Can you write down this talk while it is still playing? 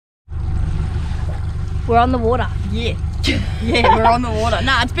We're on the water. Yeah. Yeah, we're on the water.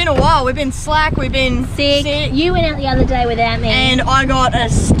 Nah, it's been a while. We've been slack, we've been sick. You went out the other day without me. And I got a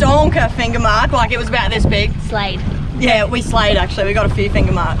stonker finger mark, like it was about this big. Slayed. Yeah, we slayed actually. We got a few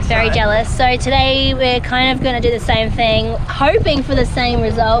finger marks. Very jealous. So today we're kind of going to do the same thing, hoping for the same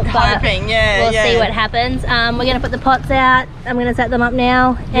result. But we'll see what happens. We're going to put the pots out. I'm going to set them up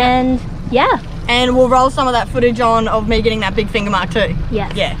now. And yeah. And we'll roll some of that footage on of me getting that big finger mark too.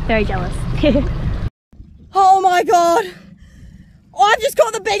 Yes. Yeah. Very jealous. Oh my God. I've just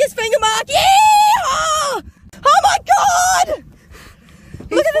got the biggest finger mark. Yeah! Oh my God!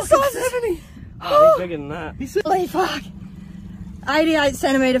 Look at the size. 70. Oh, he's bigger than that. Holy fuck. 88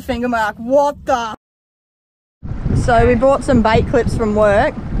 centimetre finger mark. What the? So we brought some bait clips from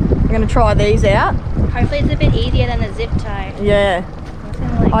work. We're going to try these out. Hopefully it's a bit easier than a zip tie. Yeah.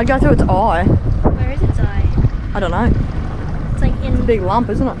 I'd go through its eye. Where is its eye? I don't know. It's like in... It's a big lump,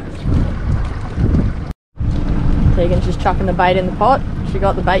 isn't it? Tegan's just chucking the bait in the pot. She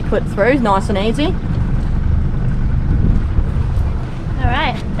got the bait clip through, nice and easy.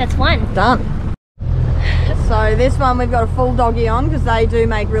 Alright, that's one. Done. So this one we've got a full doggy on because they do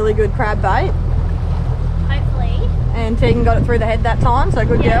make really good crab bait. Hopefully. And Tegan got it through the head that time, so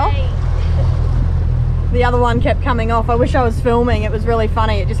good girl. The other one kept coming off. I wish I was filming, it was really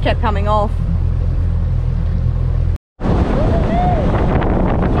funny, it just kept coming off.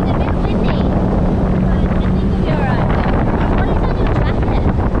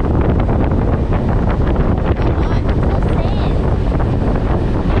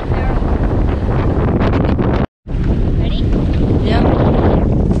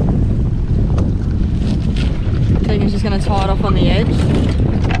 Just going to tie it off on the edge.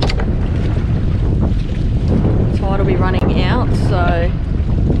 The tide will be running out, so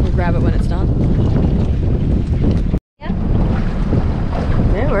we'll grab it when it's done. Yeah.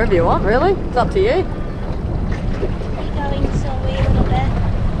 Yeah, wherever you want, really. It's up to you. Keep going just a wee little bit.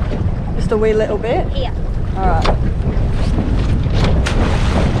 Just a wee little bit? Yeah. Alright.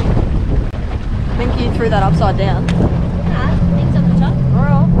 I think you threw that upside down. Things on the top. Alright.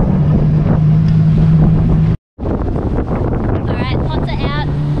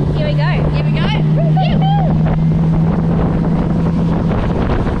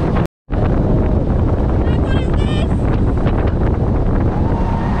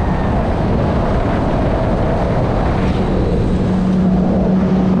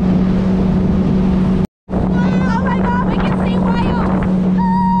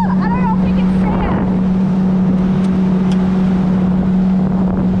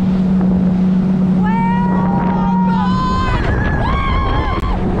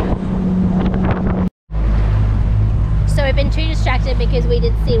 Because we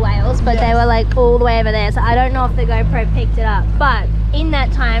did see whales, but they were like all the way over there, so I don't know if the GoPro picked it up. But in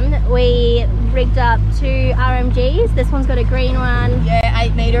that time we rigged up 2 RMGs. This one's got a green one,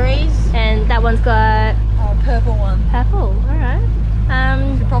 8 meteries, and that one's got a purple one. Purple, alright.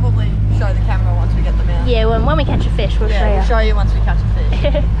 Should probably show the camera once we get them out. Yeah, when we catch a fish we'll show you. We'll show you once we catch a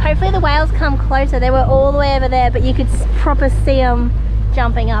fish. Hopefully the whales come closer. They were all the way over there, but you could proper see them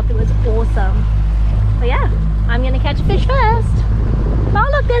jumping up. It was awesome. But yeah, I'm gonna catch a fish first. Oh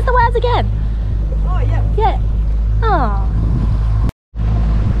look, there's the whales again. Oh yeah. Yeah. Oh.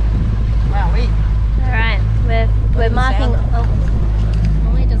 Wow, Alright, we're marking. Oh,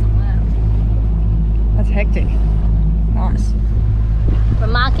 well, it doesn't work. That's hectic. Nice. We're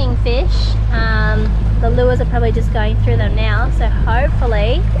marking fish. The lures are probably just going through them now, so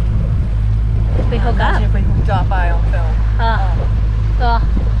hopefully we hook up. Imagine if we hooked up on film.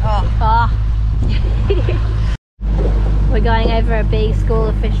 We're going over a big school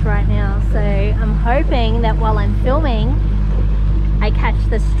of fish right now, so I'm hoping that while I'm filming I catch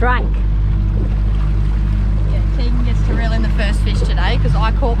the strike. Yeah, Tegan gets to reel in the first fish today because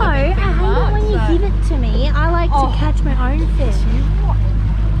I caught the big fish. I hate it when you give it to me. I like to catch my own fish.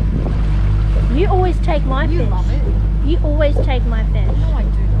 You always take my fish. You love it. You always take my fish. No, I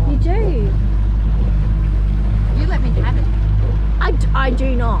do not. You do. You let me have it. I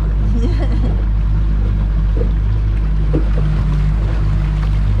do not.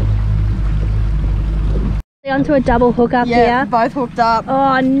 Onto a double hookup here. Both hooked up.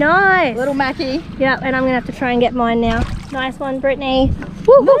 Oh, nice. Little Mackie. Yeah, and I'm gonna have to try and get mine now. Nice one, Brittany.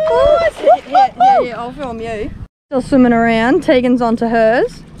 Woo, nice. Yeah, I'll film you. Still swimming around. Tegan's onto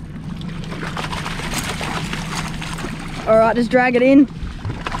hers. All right, just drag it in.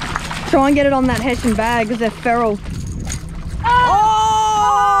 Try and get it on that Hessian bag because they're feral. Oh!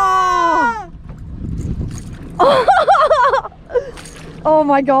 Oh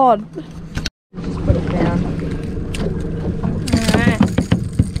my God. Just put it down. Alright.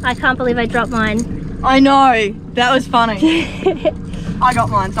 I can't believe I dropped mine. I know, that was funny. I got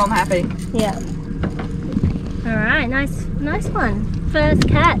mine, so I'm happy. Yeah. All right, nice one. First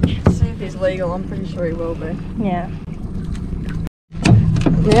catch. See if he's legal. I'm pretty sure he will be. Yeah.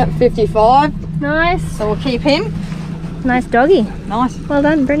 Yep, 55. Nice. So we'll keep him. Nice doggy. Nice. Well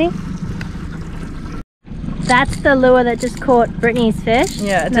done, Brittany. That's the lure that just caught Brittany's fish.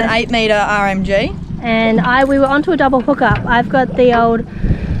 Yeah, it's an 8 metre RMG. And we were onto a double hookup. I've got the old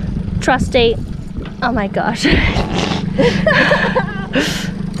trusty. Oh my gosh.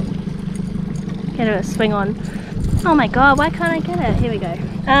 Get a swing on. Oh my god, why can't I get it? Here we go.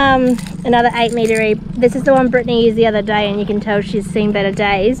 Another 8 metre. This is the one Brittany used the other day, and you can tell she's seen better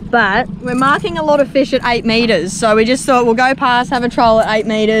days, but we're marking a lot of fish at 8 metres, so we just thought we'll go past, have a troll at 8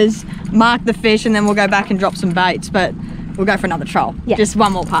 metres, mark the fish, and then we'll go back and drop some baits, but we'll go for another troll. Yeah. Just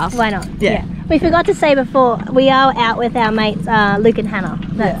one more pass. Why not? Yeah. We forgot to say before, we are out with our mates Luke and Hannah.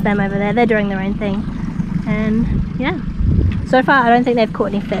 That's them over there. They're doing their own thing. And yeah. So far, I don't think they've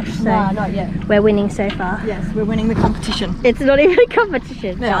caught any fish. So no, not yet. We're winning so far. Yes, we're winning the competition. It's not even a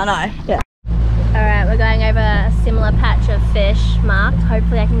competition. Yeah, I know. Yeah. All right, we're going over a similar patch of fish marked.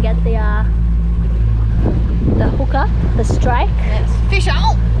 Hopefully, I can get the hooker, the strike. Yes. Fish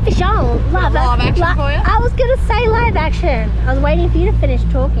on! Fish on! Live action for you? I was gonna say live action. I was waiting for you to finish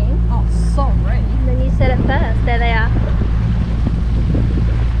talking. Oh, sorry. And then you said it first. There they are.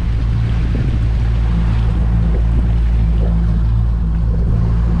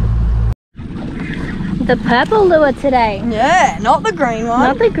 The purple lure today. Yeah, not the green one.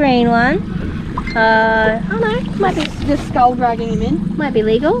 Not the green one. I don't know. Might be just skull dragging him in. Might be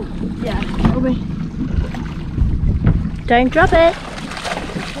legal. Yeah, it'll be. Don't drop it.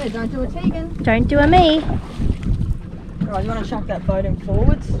 Yeah, don't do a Tegan. Don't do a me. Right, you want to chuck that boat in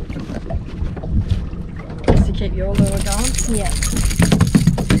forwards? Just to keep your lure going. Yeah.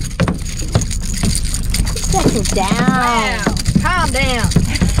 Settle down. Wow. Calm down.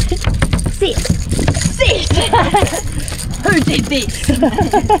 Sit. Sit. Who did this?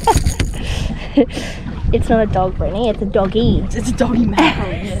 It's not a dog, Brittany. It's a doggy. It's a doggy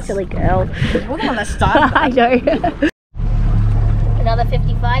mackerel. Yes. Silly girl. You're the one that started. I know. Another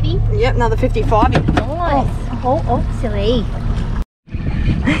 55-y? Yep, another 55-y. Nice. Oh, silly.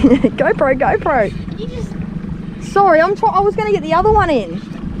 GoPro, GoPro. You just... Sorry, I was going to get the other one in.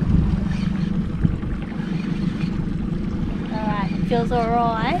 Alright, feels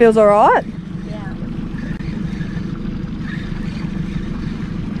alright. Feels alright? Yeah.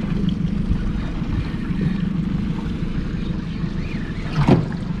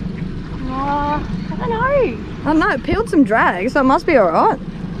 Oh, I don't know. I don't know, it peeled some drag, so it must be alright.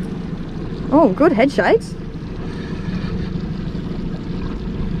 Oh, good head shakes.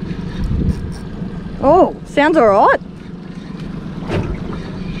 Oh, sounds alright.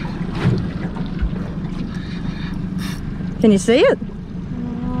 Can you see it?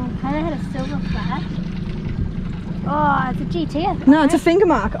 Kind of had a silver flash. Oh, it's a GT. I think. No, it's a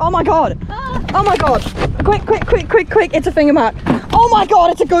Fingermark. Oh my god. Oh my god. Quick, quick, quick, quick, quick. It's a Fingermark. Oh my god,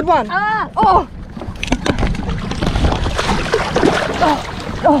 it's a good one. Oh.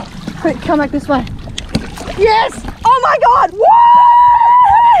 Oh, quick, come back this way. Yes! Oh my god! Woo!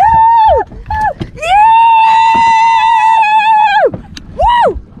 Yeah!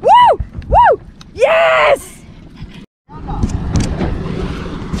 Woo! Woo! Woo! Yes!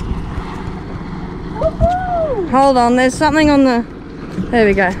 Hold on, there's something on the... There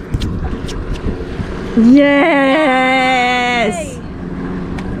we go. Yes! Hey.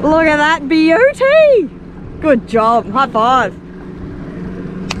 Look at that beauty! Good job, high five.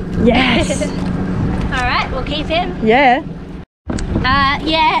 Yes! Alright, we'll keep him. Yeah.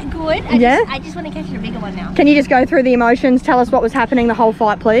 Yeah, good. I just want to catch a bigger one now. Can you just go through the emotions, tell us what was happening the whole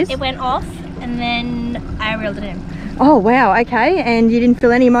fight, please? It went off and then I reeled it in. Oh wow, okay, and you didn't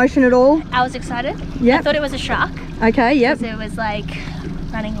feel any emotion at all? I was excited. Yeah. I thought it was a shark. Okay, yep. Because it was like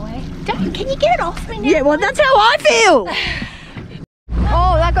running away. Can you get it off me now? Yeah, well that's how I feel!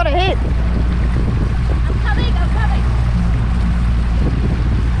 Oh, that got a hit. I'm coming.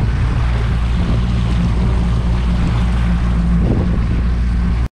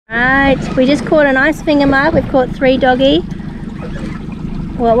 Right, we just caught a nice Fingermark. We've caught 3 doggy.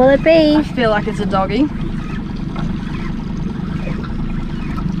 What will it be? I feel like it's a doggy.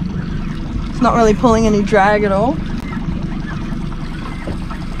 It's not really pulling any drag at all.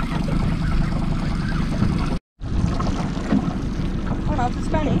 Oh no, it's a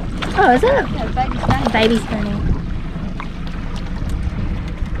spanny. Oh, is it? Yeah, baby spanny. Baby spanny.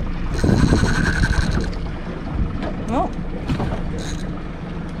 Oh.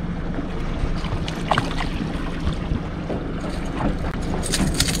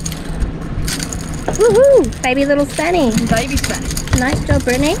 Woohoo! Baby little spanny. Baby spanny. Nice job,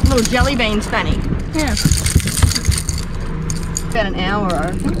 Brittany. Little jelly bean spanny. Yeah. About an hour, I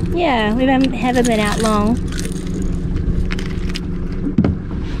reckon. Yeah, we haven't been out long.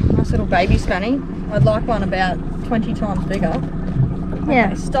 Nice little baby spanny. I'd like one about 20 times bigger. Yeah.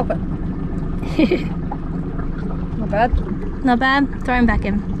 Okay, stop it. Not bad. Not bad. Throw him back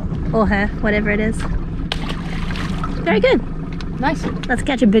in. Or her, whatever it is. Very good. Nice. Let's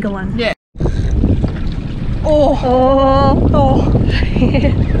catch a bigger one. Yeah. Oh. Oh. Oh.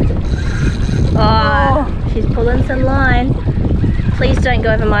 Oh. She's pulling some line. Please don't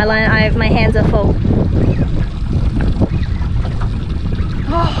go over my line. My hands are full.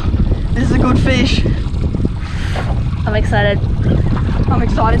 Oh. This is a good fish. I'm excited. I'm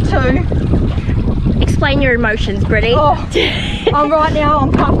excited too. Explain your emotions, Brittany. Oh. Right now,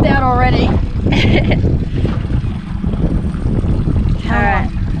 I'm puffed out already. Alright.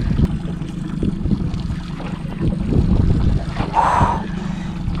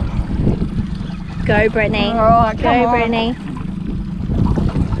 Go, Brittany. Alright, go, come on. Brittany.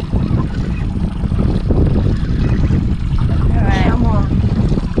 Alright. Come on.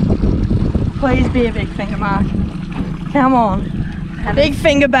 Please be a big finger mark. Come on. Big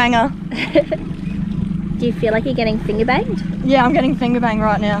finger banger. Do you feel like you're getting finger banged? Yeah, I'm getting finger bang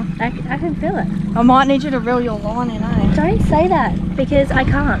right now. I can feel it. I might need you to reel your line in, eh? Don't say that because I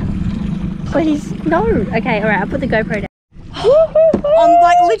can't. Please. No. Okay, alright, I'll put the GoPro down. I'm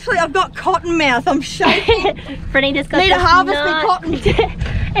like literally, I've got cotton mouth. I'm shaking. Brittany just got Need to this harvest me nut. cotton.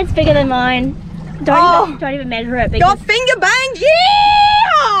 It's bigger than mine. Don't even measure it. Got finger banged. Yeah.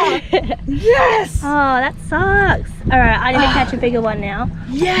 Yes. Oh, that sucks. Alright, I need to catch a bigger one now.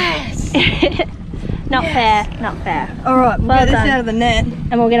 Yes. Not fair. Not fair. Alright, we'll Well get this done. out of the net.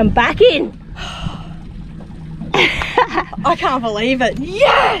 And we'll get them back in. I can't believe it.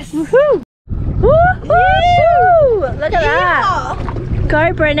 Yes. Woohoo! Woohoo! Look at that.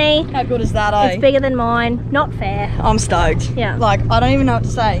 Go, Brittany. How good is that, eh? It's bigger than mine. Not fair. I'm stoked. Yeah. Like, I don't even know what to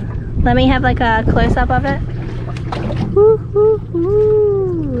say. Let me have like a close-up of it.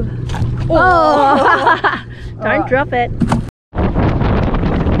 Woo-hoo-hoo. Oh! Don't Alright. drop it.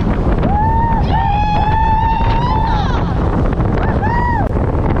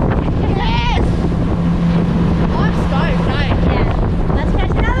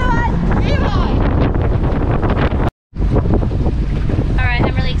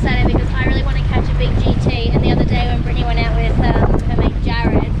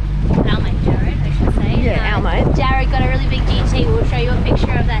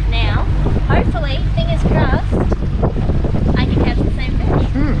 Hopefully, fingers crossed, I can catch the same fish.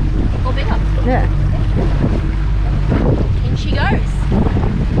 Or bigger. Yeah. In she goes.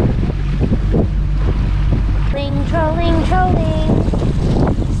 Trolling, trolling.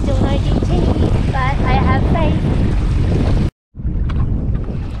 Still no GT, but I have faith.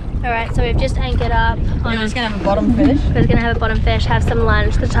 Alright, so we've just anchored up. We're just going to have a bottom fish. We're just going to have a bottom fish, have some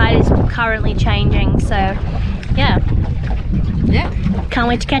lunch. The tide is currently changing, so yeah. Yeah. Can't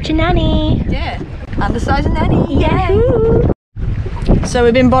wait to catch a nanny. Yeah. Undersized nanny. Yahoo! So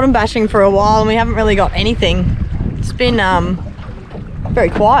we've been bottom bashing for a while and we haven't really got anything. It's been very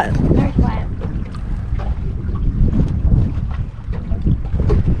quiet. Very quiet.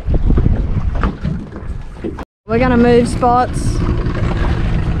 We're gonna move spots.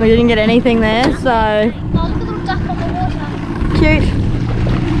 We didn't get anything there, so Oh, look at the little duck on the water. cute.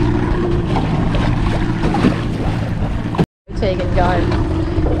 So you can go.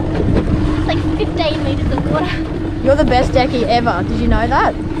 It's like 15 meters of water. You're the best decky ever. Did you know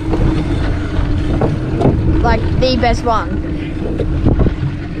that? Like the best one.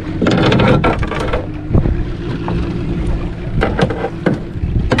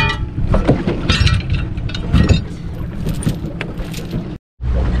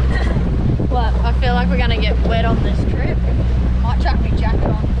 What? I feel like we're gonna get wet on this trip. Might chuck my jacket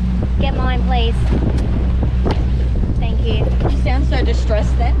on. Get mine, please. Thank you. You sound so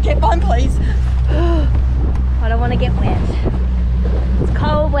distressed then. Get mine, please. I don't want to get wet. It's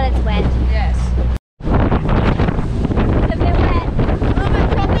cold when it's wet. Yes. It's a bit wet.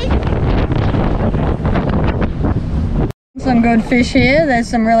 Some good fish here. There's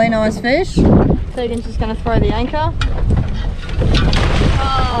some really nice fish. Tegan's just gonna throw the anchor.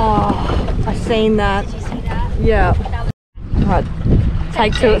 Oh, I seen that. Did you see that? Yeah. Right.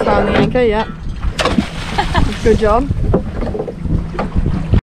 Take two at throwing the anchor. Yep. Good job.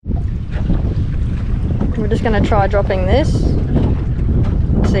 We're just going to try dropping this,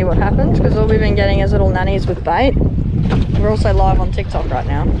 see what happens, because all we've been getting is little nannies with bait. We're also live on TikTok right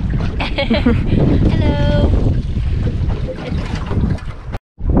now. Hello.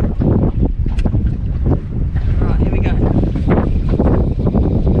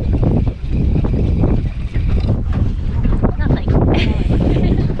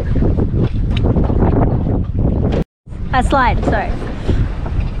 Slide, sorry.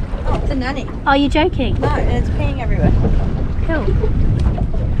 Oh, it's a nanny. Oh, you're joking? No, and it's peeing everywhere. Cool.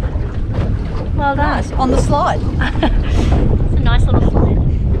 Well done. Nice, on the slide. It's a nice little slide.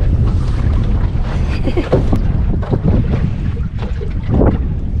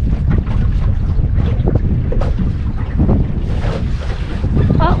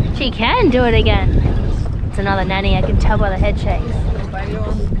 Oh, she can do it again. It's another nanny, I can tell by the head shakes. Baby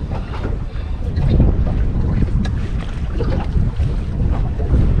on.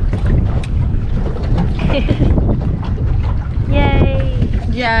 Yay!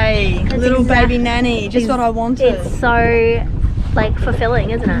 Yay! That's Little exact- baby nanny, just what I wanted. It's so like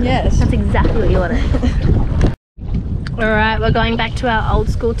fulfilling, isn't it? Yes. That's exactly what you wanted. Alright, we're going back to our old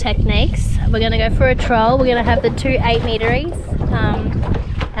school techniques. We're going to go for a troll. We're going to have the two 8-meteries.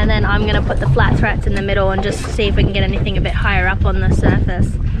 And then I'm going to put the flat threats in the middle and just see if we can get anything a bit higher up on the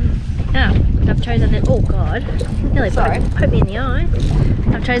surface. Yeah, I've chosen it. Oh God, nearly put me in the eye.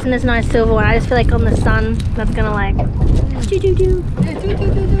 I've chosen this nice silver one. I just feel like on the sun, that's gonna like do do do.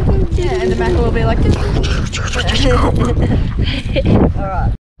 Yeah, and the mackerel will be like. All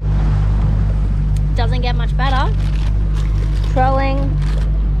right. Doesn't get much better. Trolling,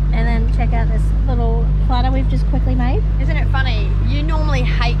 and then check out this little platter we've just quickly made. Isn't it funny? You normally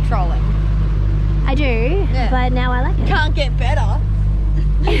hate trolling. I do, but now I like it. Can't get better.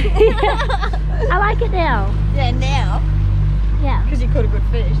 I like it now. Yeah, now. Yeah. Because you caught a good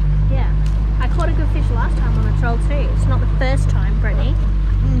fish. Yeah. I caught a good fish last time on a troll too. It's not the first time, Brittany.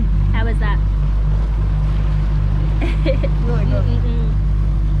 How was that? Really good.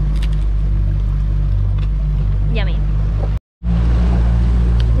 Yummy.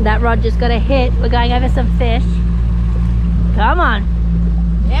 That rod just got a hit. We're going over some fish. Come on.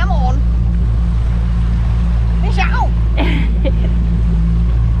 Come on. Fish out.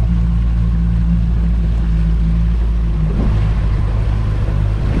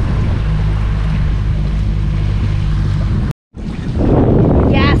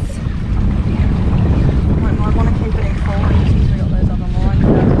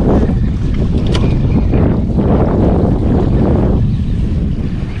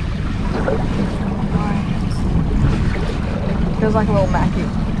 Feels like a little Mackie.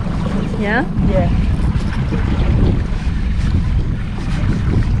 Yeah? Yeah.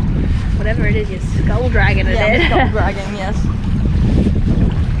 Whatever it is, you're skull dragging it in. Skull dragging, yes.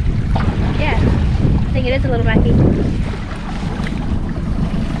 Yeah, I think it is a little Mackie.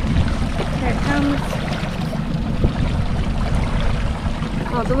 There it comes.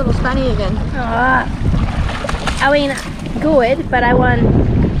 Oh, it's a little spanny again. Oh, I mean, good, but I don't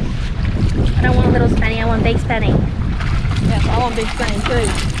want a little spanny, I want big spanny. Yes, I want big spanny too.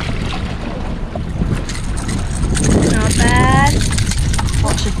 Not bad.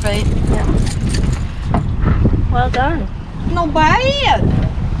 Watch your feet. Yeah. Well done. Not bad.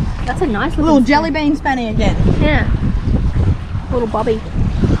 That's a nice Little jelly bean spanny again. Yeah. Little bobby.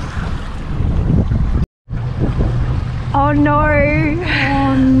 Oh no.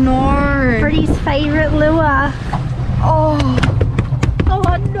 Oh no. Brittany's favourite lure. Oh.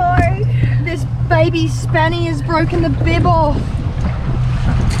 Oh no. This baby spanny has broken the bib off.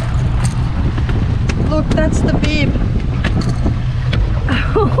 Look, that's the bib.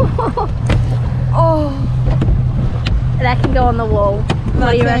 Oh. That can go on the wall.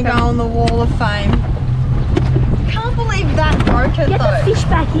 That's going to go on the wall of fame. Can't believe that broke it Get though. the fish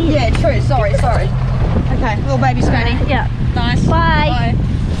back in. Yeah, true. Sorry. Okay, little baby spanny. Yeah. Nice. Bye.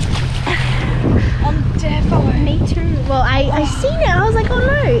 I'm defo. Me too. Well, I seen it. I was like, oh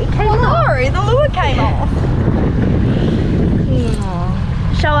no, it came off. No, the lure came off.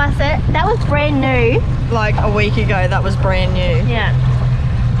 Show us it. That was brand new. Like a week ago, that was brand new. Yeah.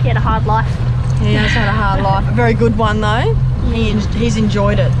 He had a hard life. He has had a hard life. A very good one though. He's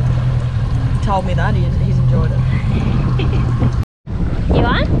enjoyed it. He told me that he's enjoyed it. You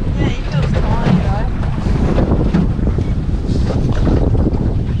on? Yeah, he feels tiny though.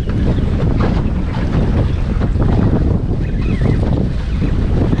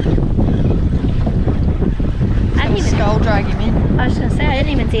 I didn't even. Skull drag him in. I was gonna say I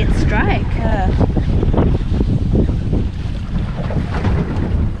didn't even see it strike. Yeah.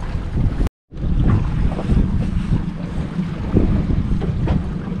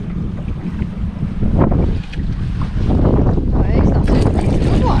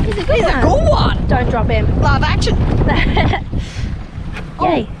 He's a good one. Don't drop him. Live action.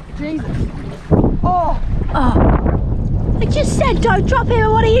 Yay. Jesus. Oh. Oh. I just said don't drop him,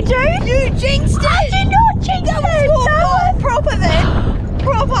 and what do? You jinxed it. I did not jinx it. No. Proper then.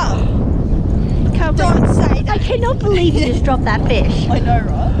 Proper. Don't say that. I cannot believe you just dropped that fish. I know,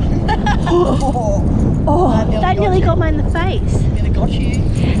 right? Oh, that nearly got me in the face. Nearly got you.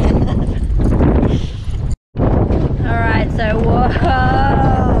 Alright, so whoa.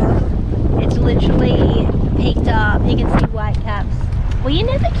 It's literally peaked up. You can see white caps. Well, you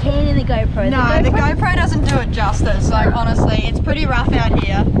never can in the GoPro. No, the GoPro doesn't do it justice. Like, honestly, it's pretty rough out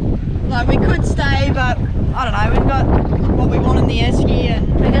here. Like, we could stay, but I don't know. We've got what we want in the esky,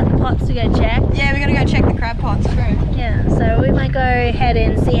 and we got the pots to go check. Yeah, we're gonna go check the crab pots too. Yeah, so we might go head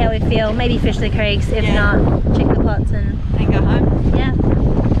in, see how we feel. Maybe fish the creeks. If not, check the pots and go home. Yeah.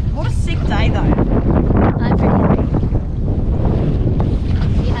 What a sick day, though. I'm pretty happy.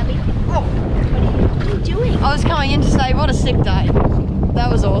 Are you happy? Oh, what are you doing? I was coming in to say, what a sick day. That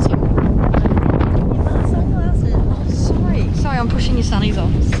was awesome. You've got sunglasses. Oh, sorry. Sorry, I'm pushing your sunnies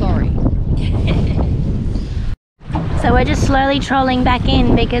off. Sorry. So we're just slowly trolling back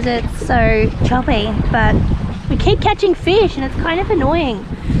in because it's so choppy, but we keep catching fish and it's kind of annoying.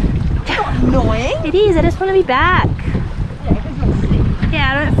 Not annoying? It is, I just want to be back. Yeah, because you're sick. Yeah,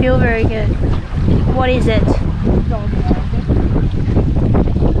 I don't feel very good. What is it?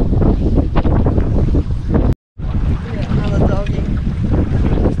 Another doggy.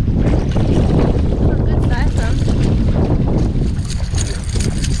 Good size,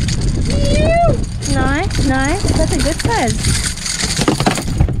 Nice, nice. That's a good size.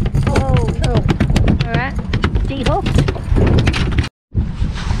 Oh, oh. Alright. De-hooked.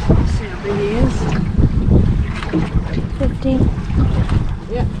 See how big he is. 50.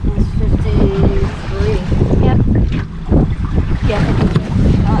 Yep, that's 53. Yep. Yeah.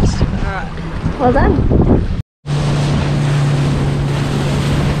 Nice. Alright. Well done.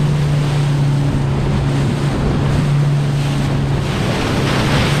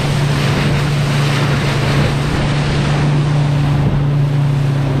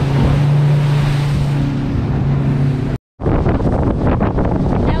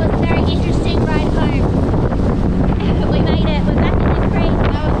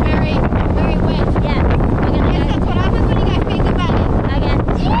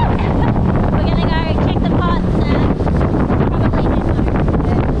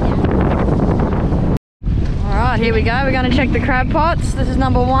 Here we go, we're going to check the crab pots. This is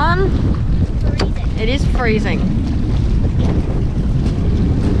number 1. Freezing. It is freezing.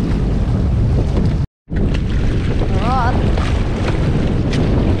 Alright.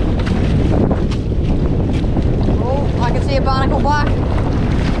 Oh, I can see a barnacle black.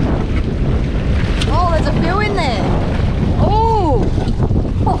 Oh, there's a few in there. Oh,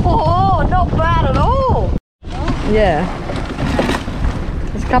 oh, not bad at all. Yeah.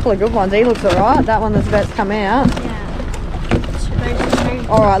 There's a couple of good ones. He looks alright. That one that's about to come out. Yeah.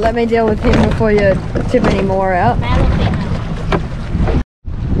 Alright, let me deal with him before you tip any more out. Male or female?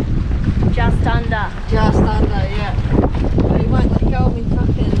 Just under. Just under, yeah. But he won't let go of me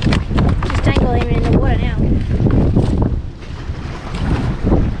fucking... Just dangle him in the water now.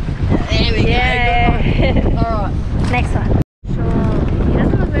 There we go. Alright. Next one. Sure. He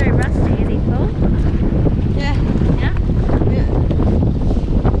doesn't look very rusty, is he, Paul? Yeah. Yeah? Yeah.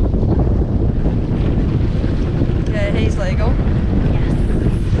 Yeah, he's legal. Yes.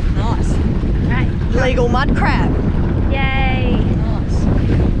 Nice. Right. Legal mud crab. Yay. Nice.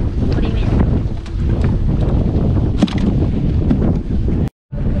 What do you mean?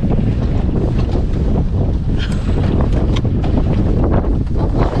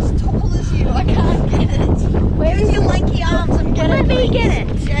 I'm not as tall as you. I can't get it. Where is your lanky arms? I'm getting it. Let me get it.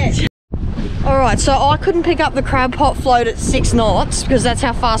 Yeah. Alright, so I couldn't pick up the crab pot float at 6 knots because that's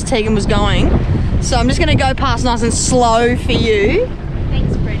how fast Tegan was going. So I'm just going to go past nice and slow for you.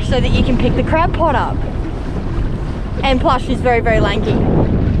 Thanks, Brittany. So that you can pick the crab pot up. And plus she's very, very lanky.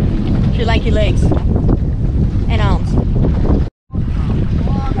 She lanky legs. And arms.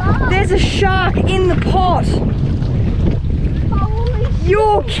 There's a shark in the pot. Holy shit.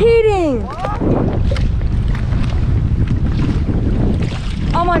 You're kidding.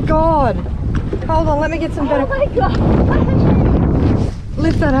 Oh my god. Hold on, let me get some better. Oh my god.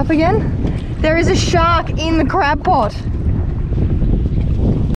 Lift that up again. There is a shark in the crab pot.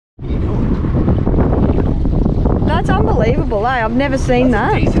 That's unbelievable, eh? I've never seen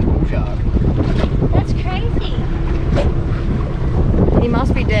that. That's crazy. He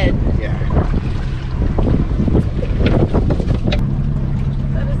must be dead. Yeah.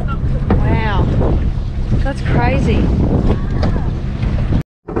 Wow. That's crazy.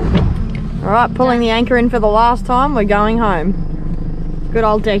 Alright, pulling the anchor in for the last time. We're going home. Good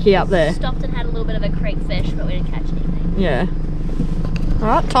old decky up there. Stopped and had a little bit of a creek fish, but we didn't catch anything. Yeah.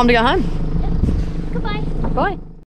 Alright, time to go home. Goodbye. Bye.